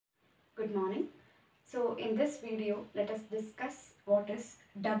Good morning. So in this video, let us discuss what is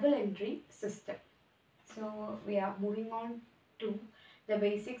double entry system. So we are moving on to the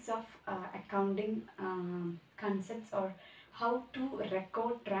basics of accounting concepts, or how to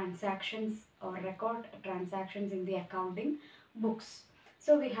record transactions in the accounting books.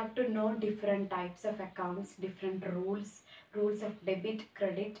 So we have to know different types of accounts, different rules of debit,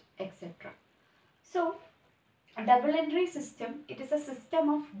 credit, etc. So a double entry system, it is a system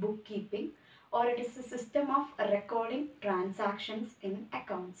of bookkeeping, or it is a system of recording transactions in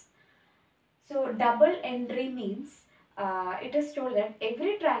accounts. So double entry means it is told that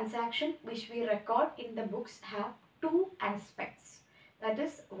every transaction which we record in the books have two aspects. That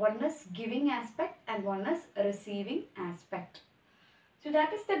is, one is giving aspect and one is receiving aspect. So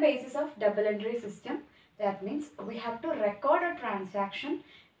that is the basis of double entry system. That means we have to record a transaction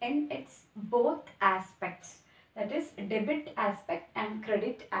in its both aspects. That is debit aspect and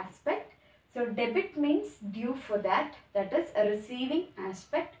credit aspect. So debit means due for that is a receiving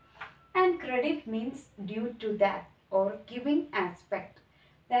aspect, and credit means due to that or giving aspect.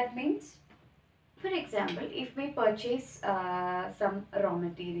 That means, for example, if we purchase some raw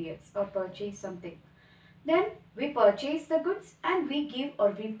materials or purchase something, then we purchase the goods and we give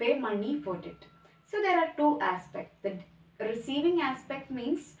or we pay money for it. So there are two aspects. The receiving aspect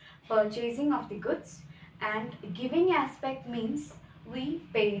means purchasing of the goods, and giving aspect means we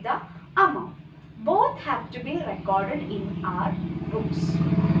pay the amount. Both have to be recorded in our books.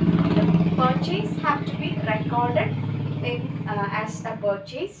 The purchase have to be recorded in as a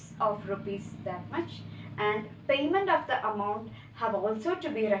purchase of rupees that much, and payment of the amount have also to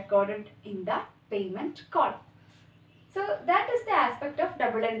be recorded in the payment column. So that is the aspect of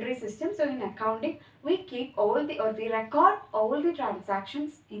double entry system. So in accounting, we keep we record all the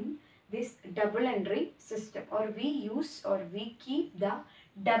transactions in this double entry system, or we keep the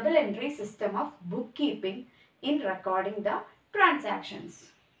double entry system of bookkeeping in recording the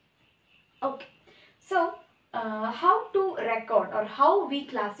transactions. Okay, so how to record or how we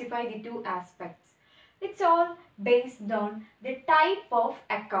classify the two aspects? It's all based on the type of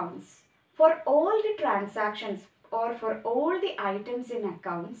accounts. For all the transactions or for all the items in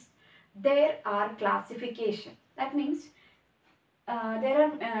accounts, there are classification. That means there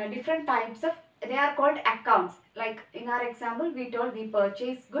are different types of, they are called accounts. Like in our example, we told we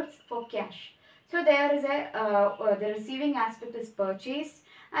purchase goods for cash. So there is the receiving aspect is purchase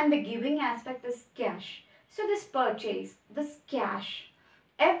and the giving aspect is cash. So this purchase, this cash,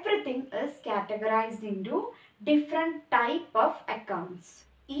 everything is categorized into different type of accounts.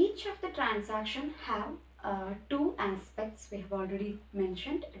 Each of the transaction have two aspects we have already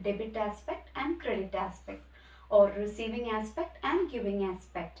mentioned, debit aspect and credit aspect, or receiving aspect and giving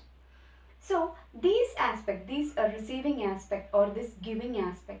aspect. So these receiving aspect or this giving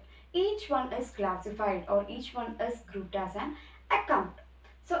aspect, each one is classified or each one is grouped as an account.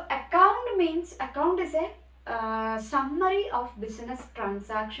 So account is a summary of business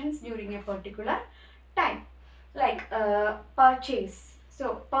transactions during a particular time. Like purchase.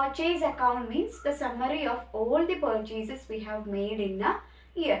 So purchase account means the summary of all the purchases we have made in a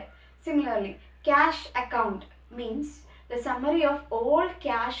year. Similarly, cash account means the summary of all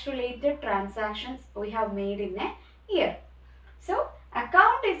cash related transactions we have made in a year. So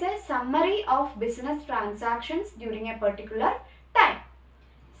account is a summary of business transactions during a particular time.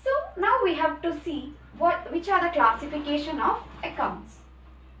 So now we have to see which are the classification of accounts.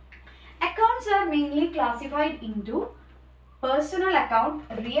 Accounts are mainly classified into personal account,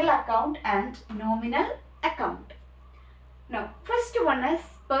 real account and nominal account. Now first one is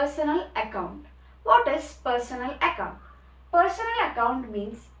personal account. What is personal account? Personal account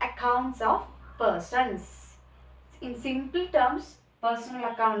means accounts of persons. In simple terms, personal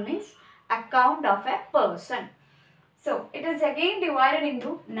account means account of a person. So it is again divided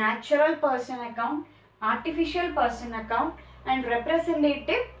into natural person account, artificial person account and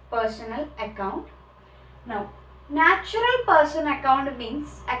representative personal account. Now, natural person account means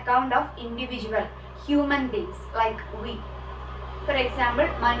account of individual human beings like we. For example,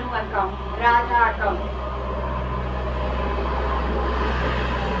 Manu account, Radha account.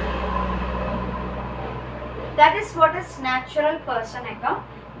 That is what is natural person account.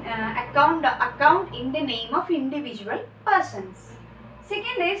 Account in the name of individual persons.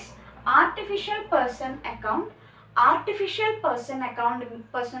 Second is artificial person account. Artificial person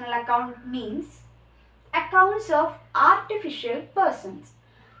account, personal account means accounts of artificial persons.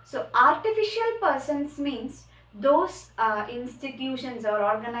 So artificial persons means those institutions or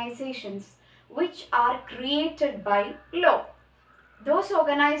organizations which are created by law. Those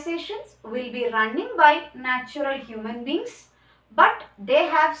organizations will be running by natural human beings, but they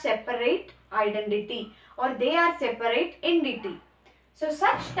have separate identity or they are separate entity. So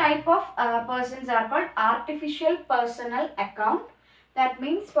such type of persons are called artificial personal account. That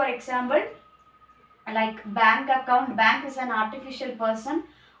means, for example, like bank account, bank is an artificial person,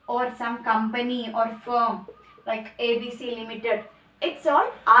 or some company or firm like ABC Limited. It's all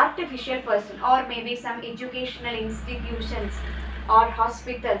artificial person, or maybe some educational institutions or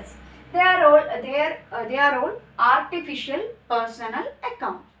hospitals. They are all artificial personal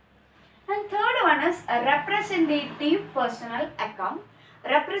account. And third one is a representative personal account.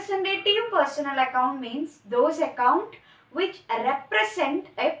 Representative personal account means those account which represent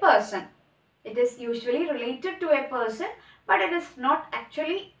a person. It is usually related to a person, but it is not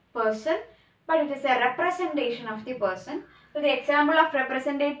actually person, but it is a representation of the person. So the example of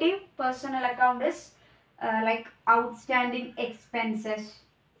representative personal account is like outstanding expenses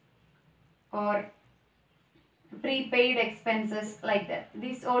or prepaid expenses, like that.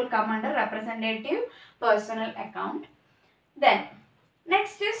 These all come under representative personal account. Then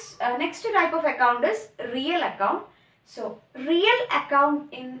next type of account is real account. So real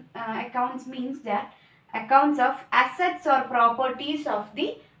account in accounts means that accounts of assets or properties of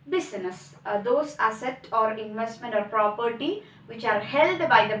the business. Those asset or investment or property which are held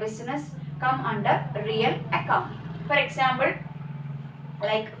by the business come under real account. For example,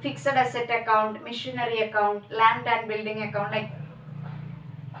 like fixed asset account, machinery account, land and building account, like.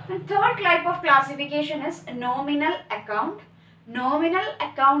 And third type of classification is nominal account. Nominal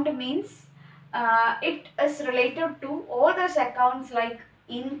account means it is related to all those accounts like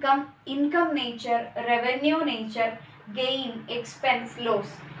income nature, revenue nature, gain, expense, loss.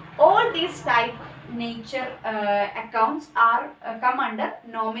 All these type nature accounts are come under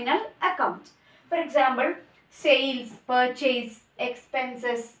nominal accounts. For example, sales, purchase,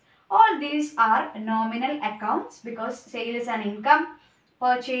 expenses, all these are nominal accounts because sale is an income,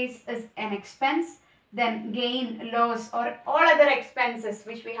 purchase is an expense, then gain, loss, or all other expenses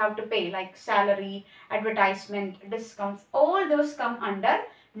which we have to pay like salary, advertisement, discounts, all those come under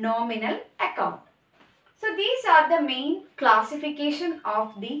nominal account. So these are the main classification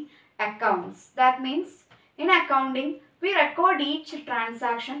of the accounts. That means in accounting we record each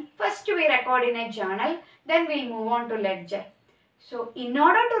transaction. First we record in a journal, then we'll move on to ledger. So in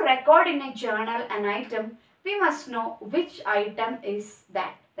order to record in a journal an item, we must know which item is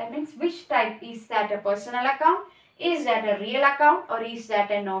that. That means which type, is that a personal account, is that a real account, or is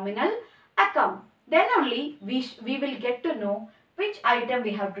that a nominal account. Then only we will get to know which item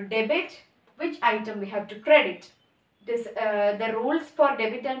we have to debit, which item we have to credit. The rules for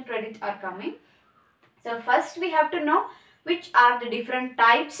debit and credit are coming. So first we have to know which are the different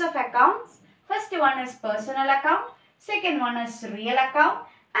types of accounts. First one is personal account, second one is real account,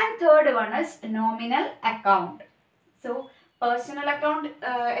 and third one is nominal account. So personal account,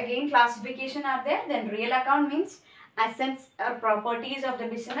 again classification are there. Then real account means assets or properties of the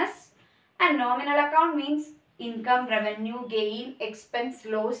business, and nominal account means income, revenue, gain, expense,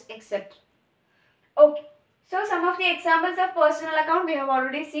 loss, etc. Okay, so some of the examples of personal account we have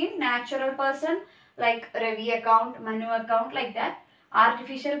already seen. Natural person like Ravi account, Manu account, like that.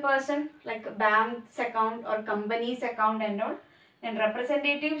 Artificial person like bank's account or company's account and all. Then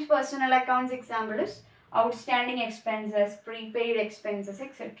representatives personal accounts example is outstanding expenses, prepaid expenses,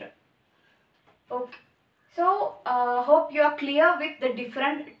 etc. Okay. So, hope you are clear with the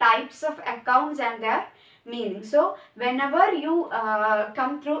different types of accounts and their meaning. So, whenever you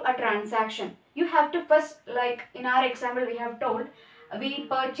come through a transaction, you have to first, like in our example we have told, we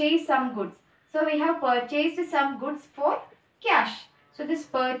purchase some goods. So, we have purchased some goods for cash. So, this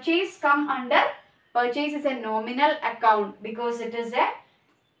purchase come under, purchase is a nominal account because it is a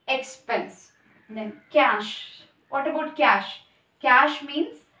expense. Then cash. What about cash? Cash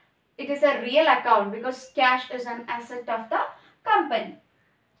means it is a real account because cash is an asset of the company.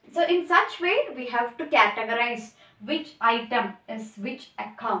 So in such way we have to categorize which item is which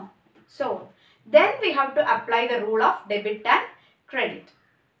account. So then we have to apply the rule of debit and credit.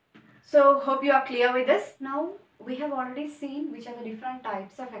 So hope you are clear with this. Now we have already seen which are the different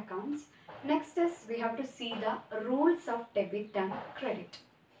types of accounts. Next is we have to see the rules of debit and credit.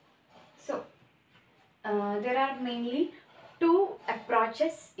 So there are mainly two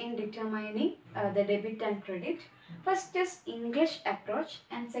approaches in determining the debit and credit. First is English approach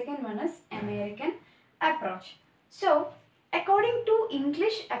and second one is American approach. So according to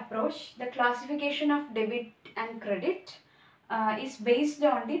English approach, the classification of debit and credit is based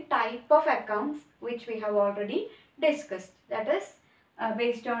on the type of accounts which we have already discussed. That is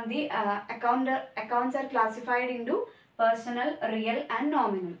based on the accounts are classified into personal, real and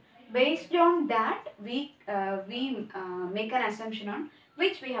nominal. Based on that, we make an assumption on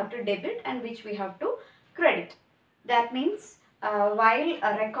which we have to debit and which we have to credit. That means while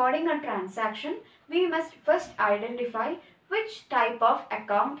recording a transaction, we must first identify which type of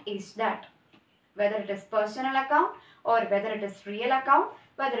account is that, whether it is personal account or whether it is real account,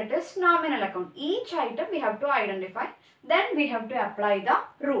 whether it is nominal account. Each item we have to identify, then we have to apply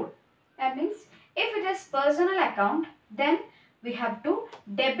the rule. That means if it is personal account, then we have to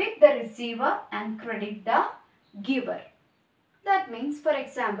debit the receiver and credit the giver. That means, for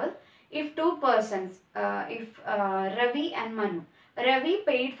example, if two persons, Ravi and Manu, Ravi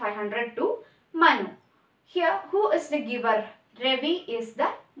paid 500 to Manu. Here, who is the giver? Ravi is the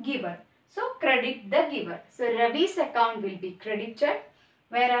giver. So, credit the giver. So, Ravi's account will be credited,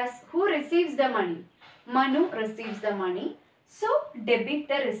 whereas who receives the money? Manu receives the money. So, debit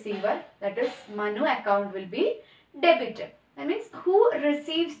the receiver, that is Manu account will be debited. That means who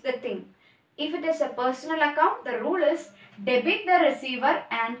receives the thing. If it is a personal account, the rule is debit the receiver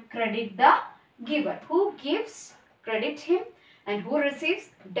and credit the giver. Who gives, credit him, and who receives,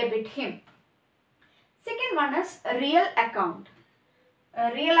 debit him. Second one is real account.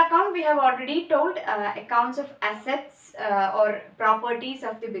 Real account, we have already told, accounts of assets or properties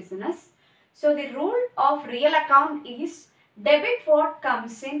of the business. So the rule of real account is debit what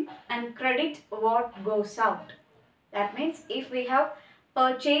comes in and credit what goes out. That means if we have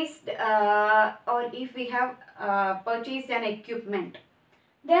purchased or if we have purchased an equipment,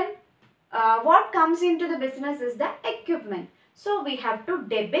 then what comes into the business is the equipment. So we have to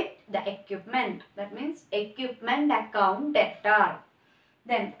debit the equipment. That means equipment account debtor.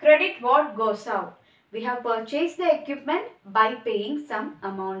 Then credit what goes out. We have purchased the equipment by paying some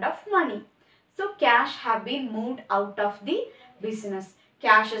amount of money. So cash have been moved out of the business.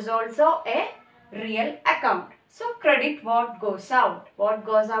 Cash is also a real account. So credit what goes out. What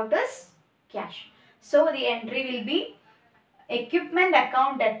goes out is cash. So the entry will be equipment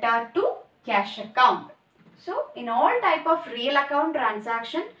account debtor to cash account. So in all type of real account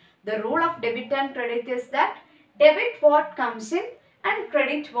transaction, the rule of debit and credit is that debit what comes in and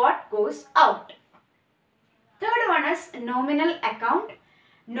credit what goes out. Third one is nominal account.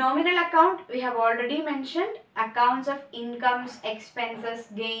 Nominal account, we have already mentioned, accounts of incomes, expenses,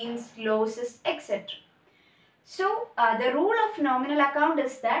 gains, losses, etc. So the rule of nominal account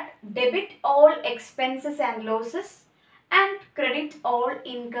is that debit all expenses and losses and credit all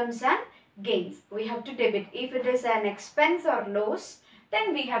incomes and gains. We have to debit. If it is an expense or loss,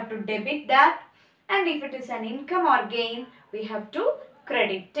 then we have to debit that, and if it is an income or gain, we have to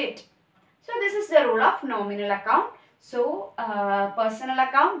credit it. So this is the rule of nominal account. So personal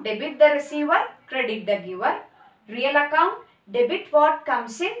account, debit the receiver, credit the giver. Real account, debit what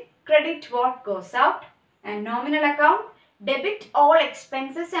comes in, credit what goes out. And nominal account, debit all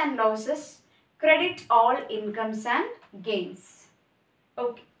expenses and losses, credit all incomes and gains.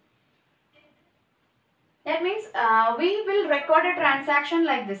 Okay. That means we will record a transaction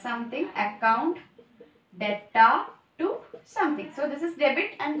like this, something, account debtor to something. So this is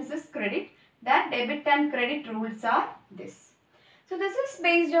debit and this is credit. That debit and credit rules are this. So this is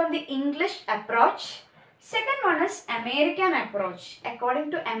based on the English approach. Second one is American approach.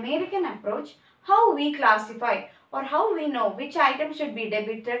 According to American approach, how we classify or how we know which item should be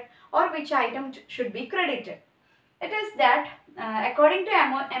debited or which item should be credited. It is that according to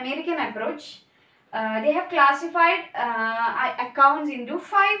American approach, they have classified accounts into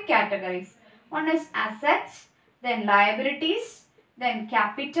 5 categories. One is assets, then liabilities, then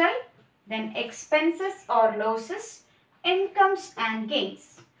capital, then expenses or losses, incomes and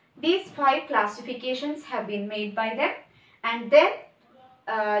gains. These 5 classifications have been made by them, and then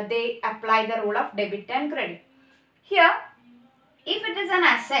they apply the rule of debit and credit. Here, if it is an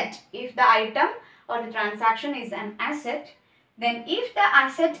asset, if the item or the transaction is an asset, then if the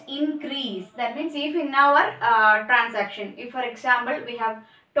asset increase, that means if in our transaction, if for example we have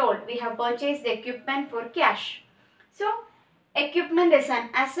purchased the equipment for cash. So equipment is an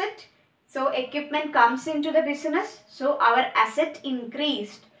asset. So equipment comes into the business. So our asset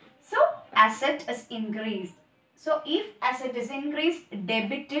increased. So asset is increased. So if asset is increased,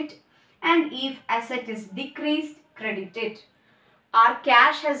 debit it, and if asset is decreased, credit it. Our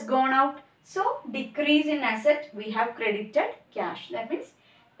cash has gone out. So decrease in asset, we have credited cash. That means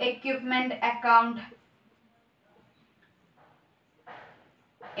equipment account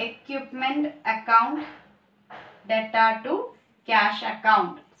debtor to cash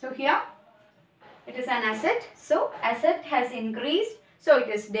account. So here it is an asset. So asset has increased. So it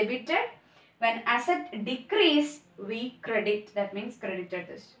is debited. When asset decrease, we credit. That means credited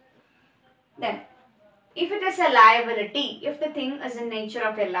this. Then If it is a liability, if the thing is in nature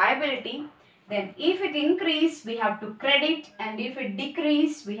of a liability, then if it increase, we have to credit, and if it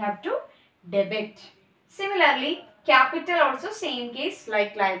decrease, we have to debit. Similarly, capital also same case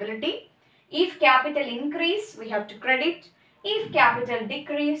like liability. If capital increase, we have to credit. If capital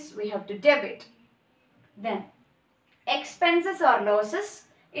decrease, we have to debit. Then expenses or losses,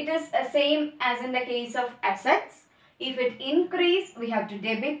 it is the same as in the case of assets. If it increase, we have to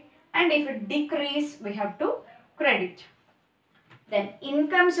debit, and if it decrease, we have to credit. Then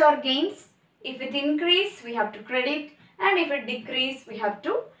incomes or gains, if it increase, we have to credit, and if it decrease, we have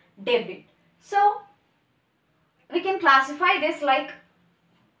to debit. So we can classify this like,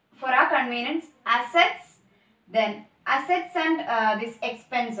 for our convenience, assets, then assets and this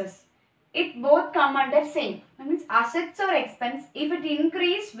expenses, it both come under same. That means assets or expense, if it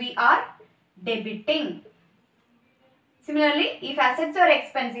increase, we are debiting. Similarly, if assets or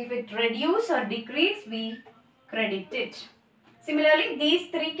expense, if it reduce or decrease, we credit it. Similarly, these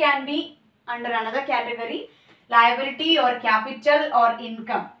three can be under another category, liability or capital or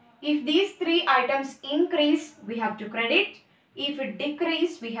income. If these three items increase, we have to credit. If it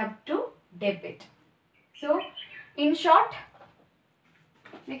decrease, we have to debit. So, in short,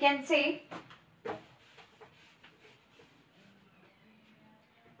 we can say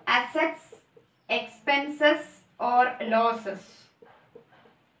assets, expenses or losses.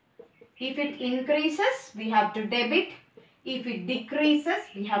 If it increases, we have to debit. If it decreases,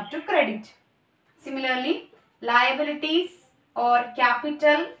 we have to credit. Similarly, liabilities or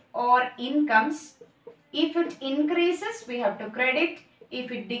capital or incomes, if it increases, we have to credit.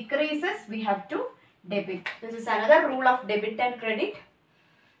 If it decreases, we have to debit. This is another rule of debit and credit.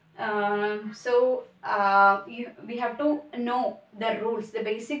 We have to know the rules, the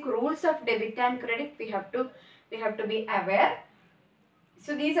basic rules of debit and credit. We have to be aware.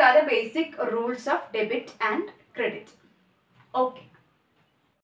 So these are the basic rules of debit and credit. Okay.